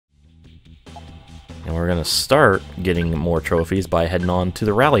And we're gonna start getting more trophies by heading on to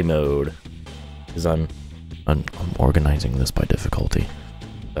the rally mode. Because I'm organizing this by difficulty.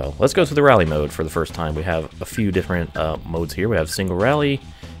 So let's go to the rally mode for the first time. We have a few different modes here. We have single rally,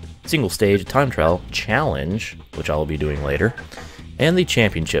 single stage, time trial, challenge, which I'll be doing later, and the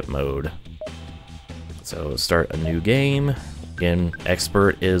championship mode. So start a new game. Again,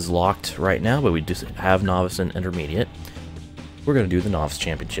 expert is locked right now, but we do have novice and intermediate. We're gonna do the novice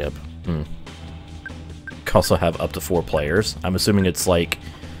championship. Also have up to 4 players. I'm assuming it's like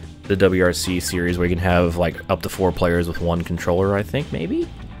the WRC series where you can have like up to 4 players with 1 controller, I think, maybe?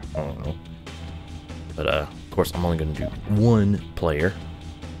 I don't know. But of course I'm only gonna do 1 player.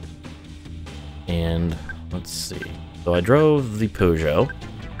 And let's see. So I drove the Peugeot.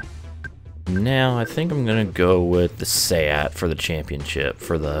 Now I think I'm gonna go with the Seat for the championship,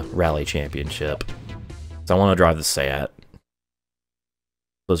 for the rally championship. So I want to drive the Seat.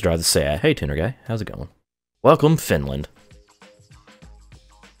 Let's drive the Seat. Hey tuner guy, how's it going? Welcome, Finland.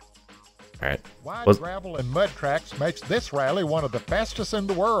 Alright. Wide gravel and mud tracks makes this rally one of the fastest in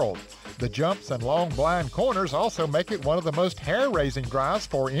the world. The jumps and long blind corners also make it one of the most hair-raising drives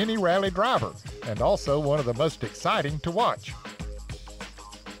for any rally driver, and also one of the most exciting to watch.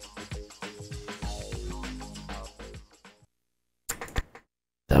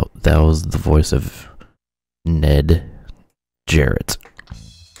 That was the voice of Ned Jarrett.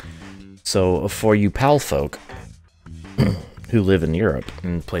 So, for you PAL folk who live in Europe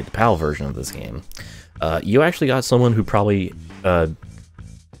and played the PAL version of this game, you actually got someone who probably, I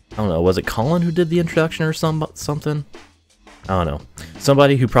don't know, was it Colin who did the introduction or something? I don't know.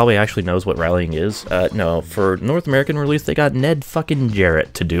 Somebody who probably actually knows what rallying is. No, for North American release, they got Ned fucking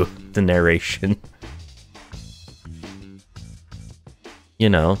Jarrett to do the narration. You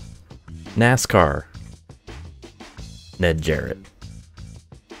know, NASCAR. Ned Jarrett.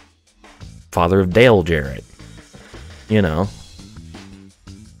 Father of Dale Jarrett. You know.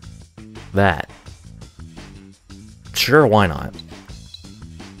 That. Sure, why not?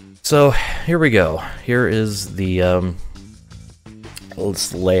 So, here we go. Here is the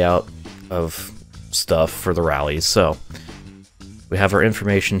layout of stuff for the rallies. So, we have our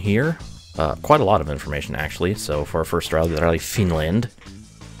information here. Quite a lot of information, actually. So, for our first rally, Finland,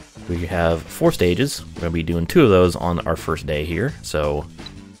 we have 4 stages. We're going to be doing 2 of those on our first day here. So,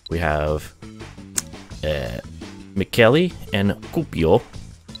 we have Mikkeli and Kuopio.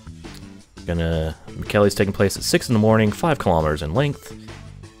 Mikkeli's taking place at 6 in the morning, 5 kilometers in length.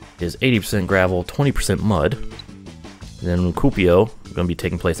 Is 80% gravel, 20% mud. And then Kuopio going to be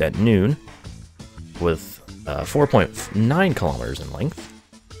taking place at noon with 4.9 kilometers in length.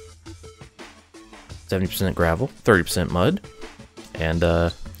 70% gravel, 30% mud. And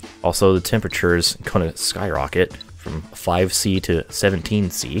also the temperature is going to skyrocket from 5C to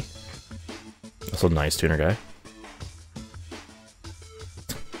 17C. Also nice tuner guy.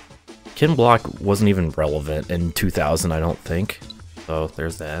 Ken Block wasn't even relevant in 2000, I don't think. So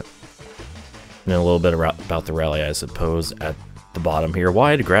there's that. And then a little bit about the rally, I suppose, at the bottom here.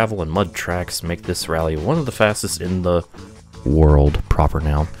 Wide gravel and mud tracks make this rally one of the fastest in the world. Proper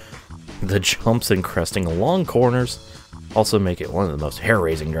noun. The jumps and cresting long corners also make it one of the most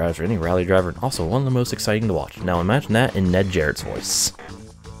hair-raising drives for any rally driver, and also one of the most exciting to watch. Now imagine that in Ned Jarrett's voice.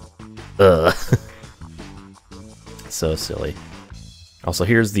 So silly. Also,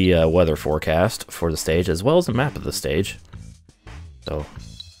 here's the weather forecast for the stage, as well as a map of the stage. So,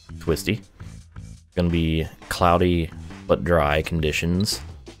 twisty. Gonna be cloudy but dry conditions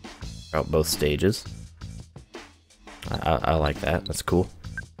throughout both stages. I like that. That's cool.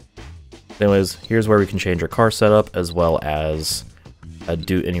 Anyways, here's where we can change our car setup, as well as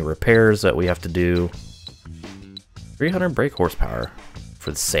do any repairs that we have to do. 300 brake horsepower for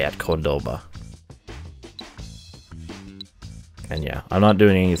the Seat Cordoba. And yeah, I'm not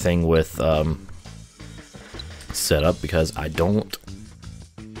doing anything with setup because I don't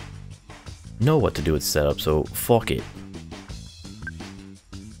know what to do with setup, so fuck it.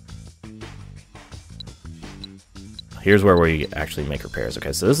 Here's where we actually make repairs.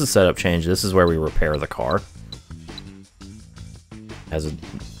 Okay, so this is setup change. This is where we repair the car. Has a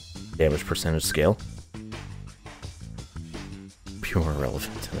damage percentage scale. Pure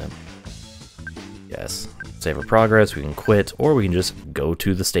relevant to them. Yes. Save our progress, we can quit, or we can just go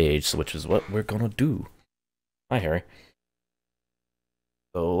to the stage, which is what we're gonna do. Hi, Harry.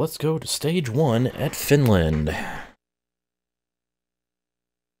 So let's go to stage 1 at Finland.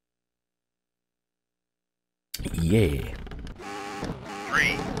 Yay.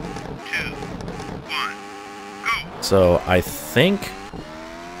 3, 2, 1, go! So I think,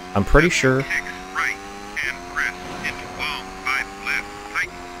 I'm pretty sure. 6 right and press into wall 5 left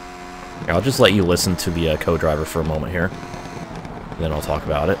tight. Here, I'll just let you listen to the co-driver for a moment here. And then I'll talk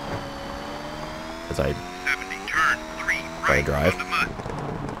about it. As I 70, turn 3 right drive. on the mud.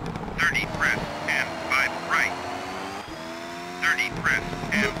 30 press and 5 right. 30 press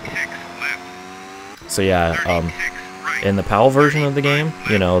and 6 left. So yeah, 36 right. in the PAL version of the game,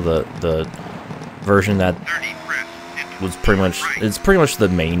 you know, the version that 30 press into was pretty much, right. it's pretty much the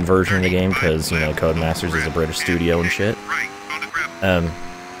main version of the game, because, you know, Codemasters is a British studio and shit. Right on the gravel.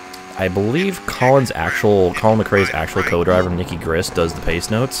 I believe Colin McRae's actual co-driver, Nicky Grist, does the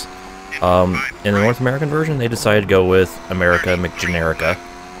pace notes. In the North American version, they decided to go with America McGenerica.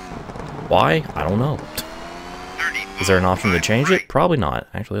 Why? I don't know. Is there an option to change it? Probably not.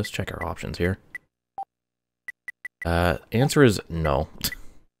 Actually, let's check our options here. Answer is no.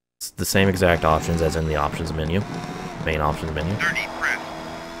 It's the same exact options as in the options menu. Main options menu. 30 press.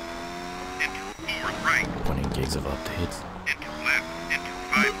 Into 4 right. 20 gigs of updates. Into left. Into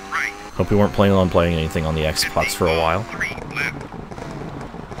 5 right. Hope we weren't planning on playing anything on the Xbox for a while. 3 left.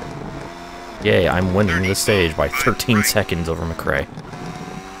 Yay, I'm winning this stage by 13 seconds over McRae.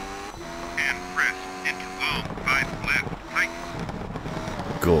 And press into long 5 left. Tight.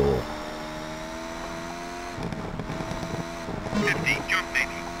 Cool. 50 jump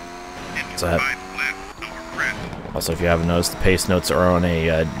maybe. Into What's that? 5 left. Over press. Also, if you haven't noticed, the pace notes are on a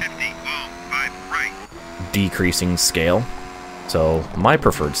 50 long 5 right. decreasing scale. So, my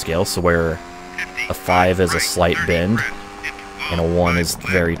preferred scale, so where 50 a 5 is a right. slight 30 bend, press. Into and a long 1 5 is left.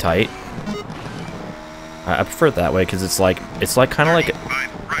 very tight. I prefer it that way, because it's like kind of like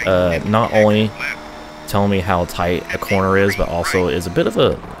 5 right. not Into only left. telling me how tight a corner is, but also is a bit of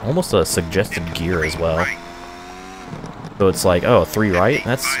almost a suggested gear as well. Right. So it's like, oh, 3 right?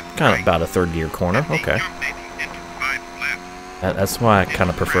 That's kind of about a 3rd gear corner. Okay. Jump maybe. Into 5 left. That's why I kind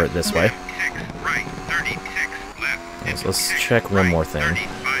of prefer it this way. 36 right. 36 left. So let's check one more thing.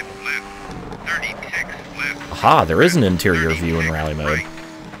 35 left. 36 left. Aha, there is an interior view in rally mode. Right.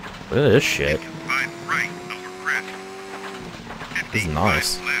 Look at this shit. 5 right. Over press. This is 55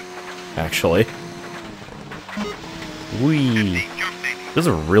 nice, left. actually. Whee! 50 jump maybe. This is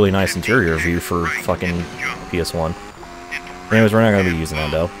a really nice interior view for fucking PS1. Anyways, we're not going to be using that,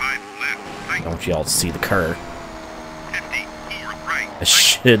 though. 5 left. Tight. Don't y'all see the car. 50 forward right. I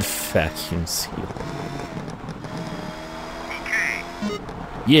should vacuum seal. Okay.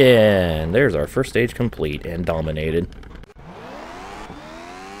 Yeah, and there's our first stage complete and dominated.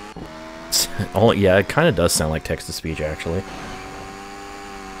 Oh, yeah, it kind of does sound like text-to-speech, actually.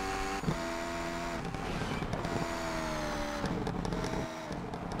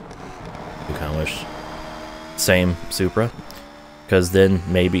 You kind of wish. Same Supra. Because then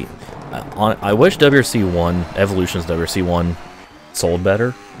maybe... I wish WRC1, Evolution's WRC1, sold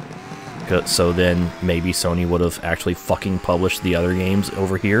better. So then maybe Sony would have actually fucking published the other games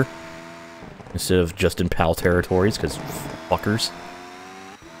over here. Instead of just in PAL territories, because fuckers.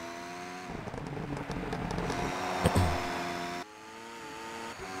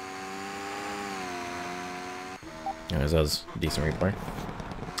 Anyways, that was a decent replay.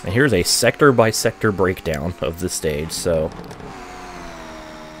 And here's a sector-by-sector breakdown of the stage, so...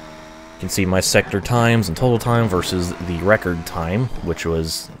 You can see my sector times and total time versus the record time, which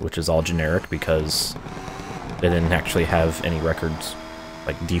is all generic because they didn't actually have any records,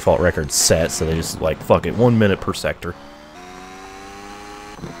 like default records set, so they just like, fuck it, 1 minute per sector.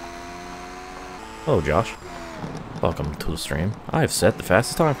 Hello, Josh. Welcome to the stream. I've set the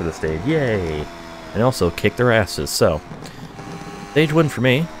fastest time for the stage, yay! And also kick their asses, so... Stage win for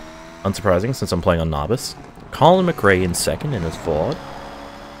me, unsurprising since I'm playing on Novice. Colin McRae in second in his Ford.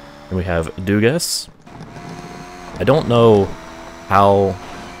 And we have Dugas. I don't know how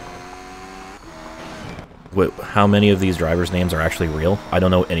many of these drivers' names are actually real. I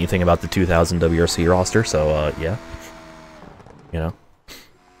don't know anything about the 2000 WRC roster, so yeah. You know.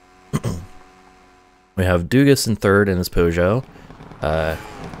 We have Dugas in third in his Peugeot.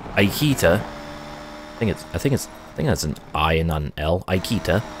 Aikita. I think that's an I and not an L.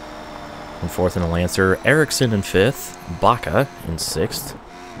 Aikita in fourth in a Lancer. Ericsson in fifth. Baca in sixth.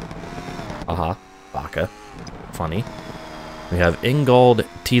 Aha, Baca. Funny. We have Ingold,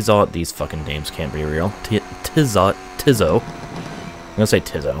 Tizot. These fucking names can't be real. Tizot, Tizzo. I'm gonna say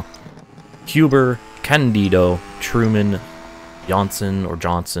Tizzo. Huber, Candido, Truman, Johnson or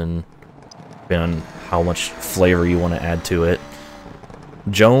Johnson, depending on how much flavor you want to add to it.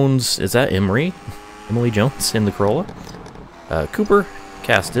 Jones, is that Emery? Emily Jones in the Corolla. Cooper,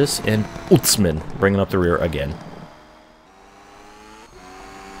 Castis, and Utzman bringing up the rear again.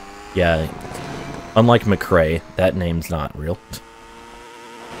 Yeah, unlike McRae, that name's not real.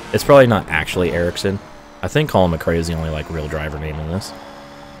 It's probably not actually Ericsson. I think Colin McRae is the only like real driver name in this.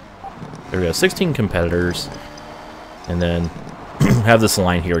 There we go, 16 competitors. And then have this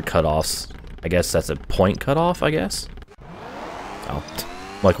line here, cutoffs. I guess that's a point cutoff, I guess? Oh.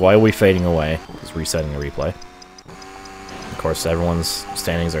 Like, why are we fading away? Just resetting the replay. Of course, everyone's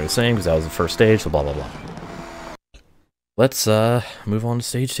standings are the same because that was the first stage, so blah blah blah. Let's move on to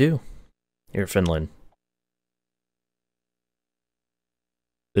stage 2 here at Finland.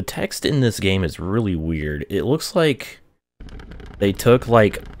 The text in this game is really weird. It looks like they took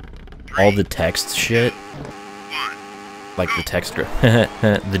like all the text shit, like the text,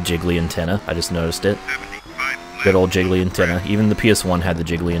 the jiggly antenna. I just noticed it. Good old jiggly antenna. Even the PS1 had the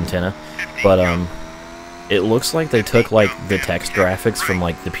jiggly antenna, but it looks like they took like the text graphics from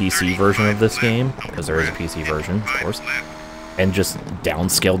like the PC version of this game, because there is a PC version, of course, and just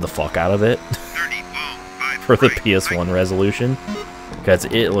downscaled the fuck out of it for the PS1 resolution, because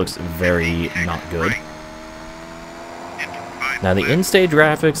it looks very not good. Now the in-stage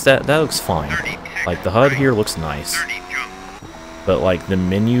graphics, that looks fine. Like the HUD here looks nice, but like the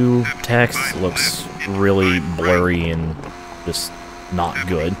menu text looks really blurry and just not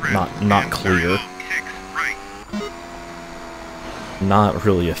good, not clear. Not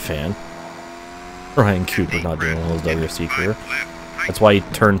really a fan. Ryan Cooper not doing one of those WRC career. That's why he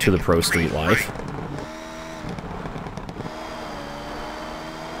turned to the Pro Street life.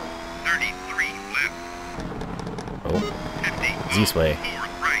 33 left. Oh, this way.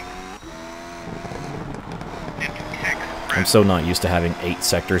 I'm so not used to having 8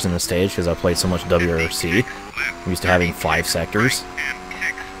 sectors in the stage because I played so much WRC. I'm used to having 5 sectors.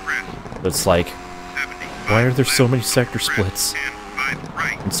 It's like, why are there so many sector splits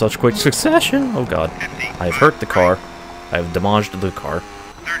in such quick succession? Oh god. I have hurt the car. I have damaged the car.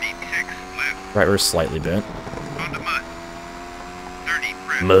 Right rear slightly bent.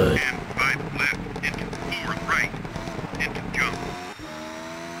 Mud.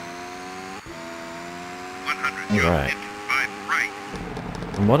 Alright.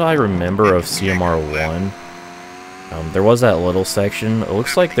 From what I remember of CMR1, there was that little section. It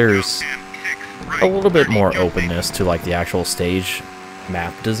looks like there's a little bit more openness to like the actual stage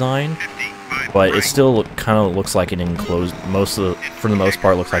map design, but it still kind of looks like an enclosed, for the most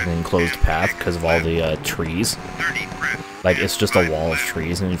part, looks like an enclosed path because of all the trees. Like, it's just a wall of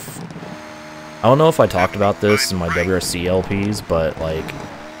trees, and I don't know if I talked about this in my WRC LPs, but like,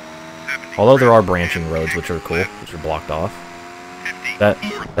 although there are branching roads which are cool, which are blocked off, that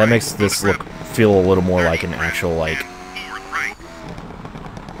makes this feel a little more like an actual like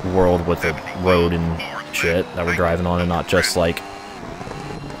world with a road and shit that we're driving on, and not just like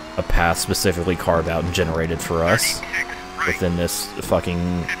a path specifically carved out and generated for us within this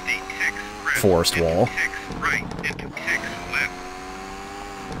fucking forest wall.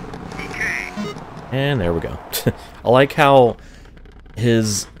 And there we go. I like how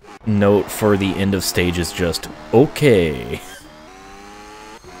his note for the end of stage is just, okay.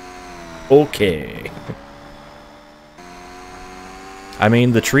 Okay. I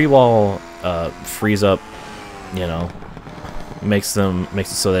mean, the tree wall frees up, you know, makes it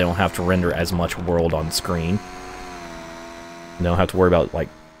so they don't have to render as much world on screen. They don't have to worry about, like,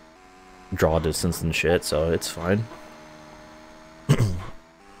 draw distance and shit, so it's fine.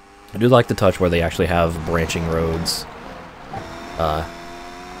 I do like the touch where they actually have branching roads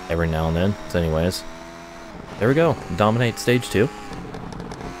every now and then. So anyways, there we go. Dominate stage 2.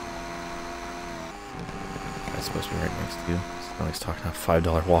 That's supposed to be right next to you. So he's talking about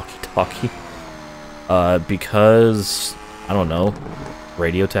 $5 walkie-talkie. Because, I don't know,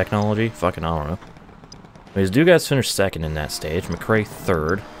 radio technology? Fucking, I don't know. Anyways, do guys finish second in that stage. McRae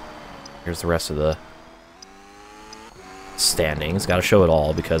third. Here's the rest of the standings. Gotta show it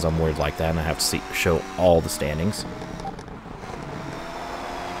all because I'm weird like that and I have to show all the standings.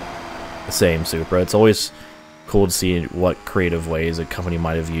 Same, Supra. It's always cool to see what creative ways a company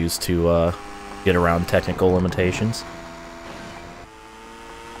might have used to get around technical limitations.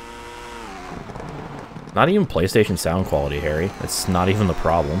 Not even PlayStation sound quality, Harry. That's not even the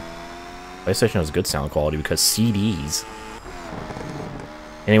problem. PlayStation has good sound quality because CDs.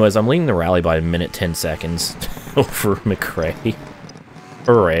 Anyways, I'm leading the rally by a minute 10 seconds over McRae.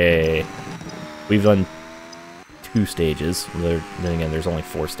 Hooray! We've done 2 stages. Then again, there's only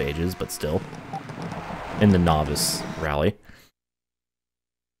 4 stages, but still. In the Novice rally.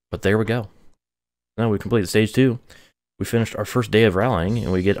 But there we go. Now we completed stage 2. We finished our first day of rallying,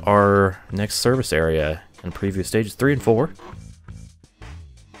 and we get our next service area in previous stages 3 and 4.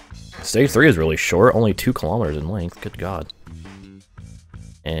 Stage 3 is really short, only 2 kilometers in length. Good God.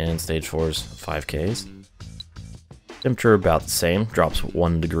 And stage 4 is 5Ks. Temperature about the same, drops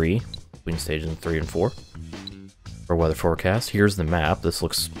 1 degree between stages 3 and 4. for weather forecast. Here's the map. This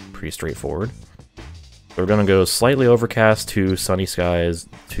looks pretty straightforward. We're going to go slightly overcast to sunny skies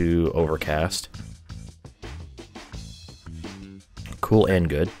to overcast. Cool and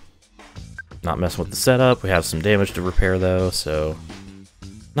good. Not messing with the setup. We have some damage to repair though, so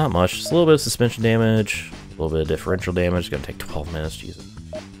not much. Just a little bit of suspension damage, a little bit of differential damage. It's going to take 12 minutes. Jesus.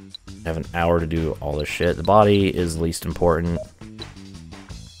 I have an hour to do all this shit. The body is least important.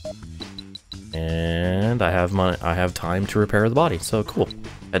 And I have time to repair the body, so cool.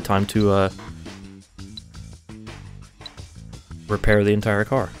 Had time to repair the entire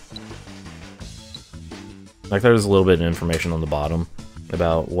car. Like, there's a little bit of information on the bottom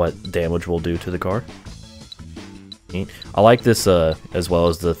about what damage will do to the car. Neat. I like this as well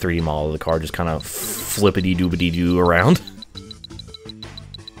as the 3D model of the car, just kind of flippity-doobity-doo around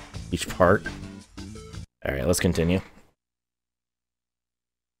each part. Alright, let's continue.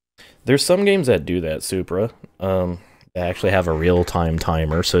 There's some games that do that, Supra. They actually have a real-time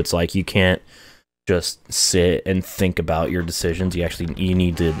timer, so it's like you can't just sit and think about your decisions. You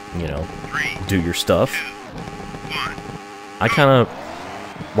need to, you know, do your stuff. I kind of,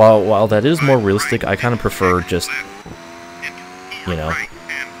 while that is more realistic, I kind of prefer just, you know,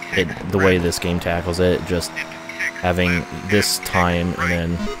 the way this game tackles it, just having this time and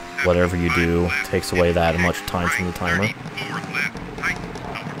then whatever you do takes away that much time from the timer.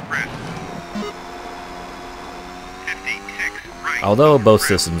 Although both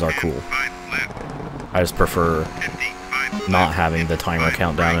systems are cool, I just prefer not having the timer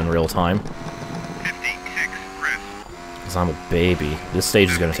countdown in real time. Because I'm a baby. This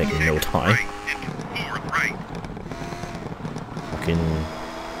stage is going to take me no time. Fucking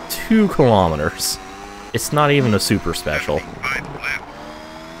 2 kilometers. It's not even a super special.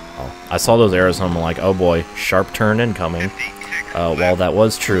 Oh, I saw those arrows and I'm like, oh boy, sharp turn incoming. While that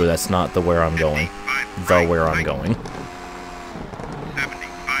was true, that's not the where I'm going. The where I'm going.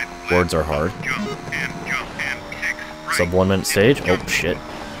 Words are hard. Sub 1 minute stage? Oh shit.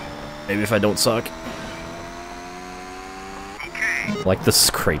 Maybe if I don't suck. Like the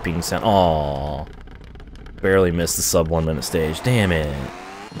scraping sound. Aww. Barely missed the sub 1 minute stage. Damn it.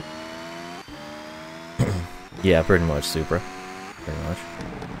 Yeah, pretty much, Supra. Pretty much.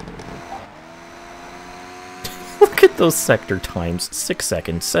 Look at those sector times. 6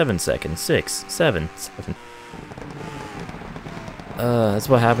 seconds, 7 seconds, 6, 7, 7. That's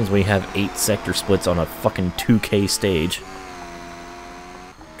what happens when you have 8 sector splits on a fucking 2K stage.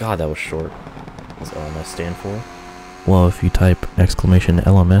 God, that was short. What does LMS stand for? Well, if you type exclamation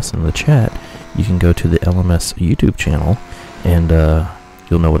LMS in the chat, you can go to the LMS YouTube channel, and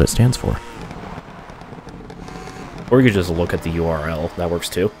you'll know what it stands for. Or you could just look at the URL. That works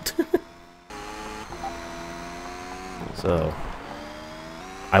too. So,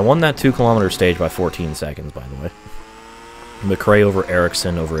 I won that 2 kilometer stage by 14 seconds, by the way. McRae over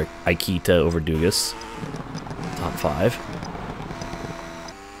Ericsson over Aikita over Dugas. Top 5.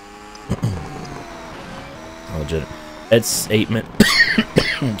 Legit. It's 8 minutes.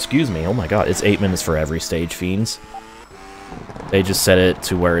 Excuse me. Oh my god. It's 8 minutes for every stage, fiends. They just set it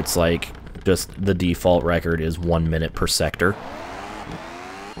to where it's like, just the default record is 1 minute per sector.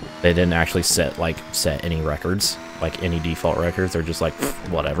 They didn't actually set any records, like any default records. They're just like,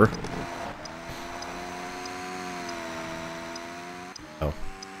 whatever. Oh.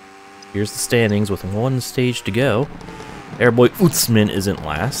 Here's the standings with 1 stage to go. Airboy Utsman isn't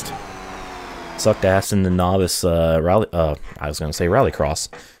last. Sucked ass in the Novice rally. I was gonna say Rallycross,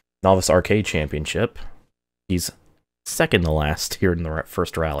 Novice Arcade Championship. He's second to last here in the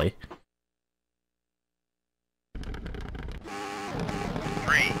first rally.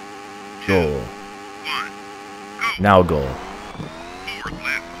 3, 2, Goal. 1, go. Now goal. 4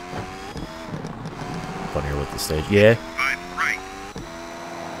 left, Fun here with the stage. Yeah. 5 right.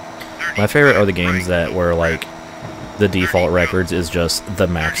 30 My favorite are the games right, that where like the default records is just the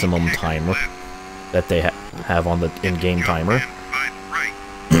maximum 30 timer left, that they have on the in-game timer. and 5 right.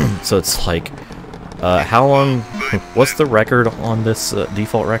 So it's like, how long? What's the record on this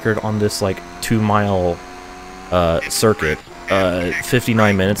default record on this like 2-mile circuit?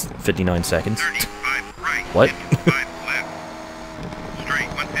 59 minutes, 59 seconds. 35 right. What? 55 left. Straight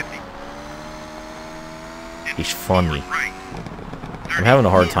 150. He's funny. Right. I'm having a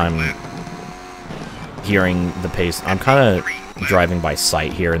hard 34 time left. hearing the pace. I'm kind of driving by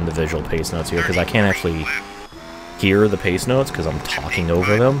sight here in the visual pace notes here because I can't actually hear the pace notes because I'm talking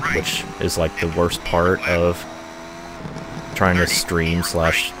over them, which is like the worst part of trying to stream /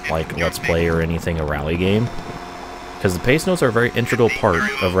 like let's play or anything a rally game. Because the pace notes are a very integral part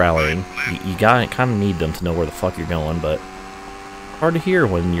of rallying. You kind of need them to know where the fuck you're going, but hard to hear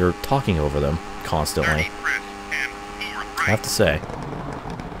when you're talking over them constantly. 30 press and I have to say.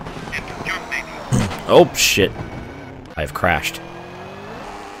 Into jump maybe. Oh, shit. I've crashed.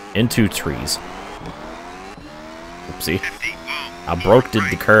 Into trees. Oopsie. 50 long. I broke did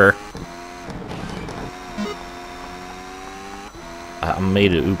the cur. I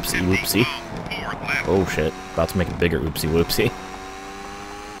made it oopsie whoopsie. Forward left. Oh shit. About to make a bigger oopsie whoopsie.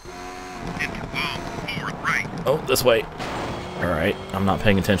 Into long. Forward right. Oh, this way. Alright, I'm not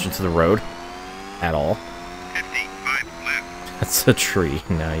paying attention to the road. At all. 55 left. That's a tree,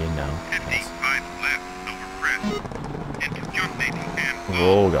 now you know. 55 left. Over crest. Into jump maybe. And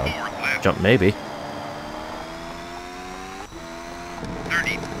Oh long. god. Forward left. Jump maybe.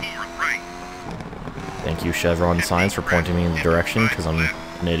 30 forward right. Thank you, Chevron signs, for pointing me in the direction, because I'm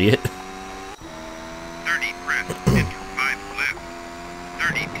an idiot. 30 crest. Into 5 left.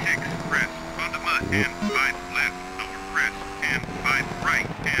 36 crest. On the mud. And 5 left. Over crest. And 5 right.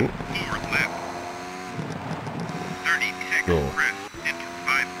 And forward left. 36 Go. crest. Into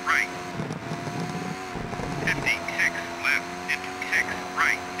 5 right. 56 left. Into 6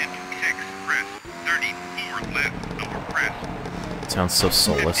 right. Into 6 crest. 30 forward left. Over crest. Sounds so 50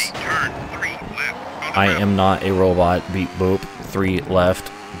 soulless. turn. 3 left. On the I left. am not a robot. Beep boop. 3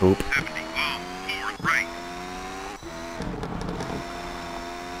 left. Boop. 70 long. Forward right.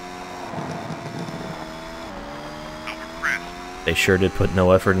 Over crest. They sure did put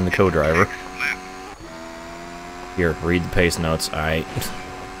no effort in the co-driver. 6 left. Here, read the pace notes. Alright.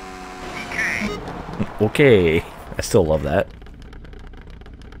 Okay. Okay. I still love that.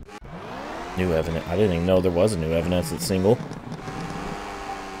 New evidence. I didn't even know there was a new Evanescence single.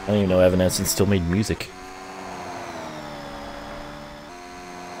 I didn't even know Evanescence still made music.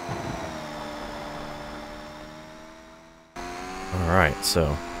 Alright,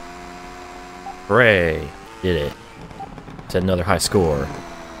 so. Hooray! Did it. Set another high score.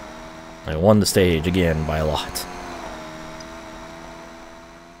 I won the stage again by a lot.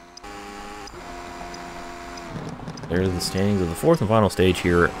 There's the standings of the fourth and final stage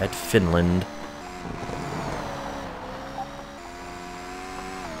here at Finland.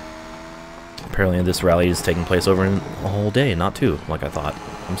 Apparently this rally is taking place over a whole day, not two, like I thought.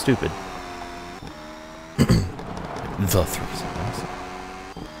 I'm stupid. The 3 seconds.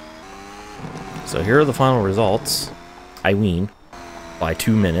 So here are the final results. I win by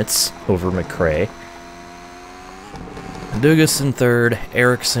 2 minutes over McRae. Dugas in 3rd,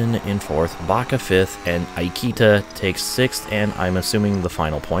 Eriksson in 4th, Baca 5th, and Aikita takes 6th, and I'm assuming the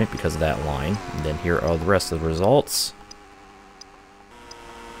final point because of that line. And then here are the rest of the results.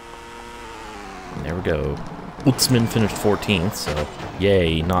 And there we go. Utsman finished 14th, so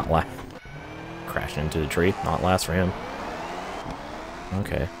yay, not last. Crashed into the tree, not last for him.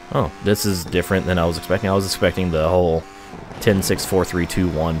 Okay. Oh, this is different than I was expecting. I was expecting the whole 10, 6, 4, 3, 2,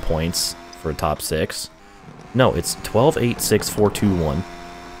 1 points for top 6. No, it's 12, 8, 6, 4, 2, 1.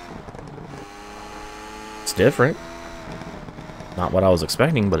 It's different. Not what I was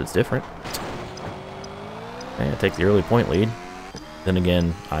expecting, but it's different. And I take the early point lead. Then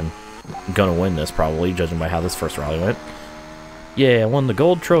again, I'm gonna win this probably, judging by how this first rally went. Yeah, I won the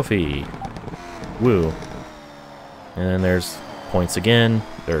gold trophy. Woo. And then there's points again.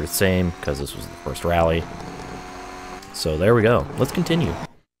 They're the same because this was the first rally. So there we go. Let's continue.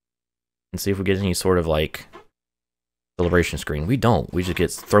 And see if we get any sort of like celebration screen. We don't. We just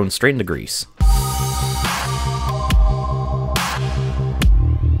get thrown straight into grease.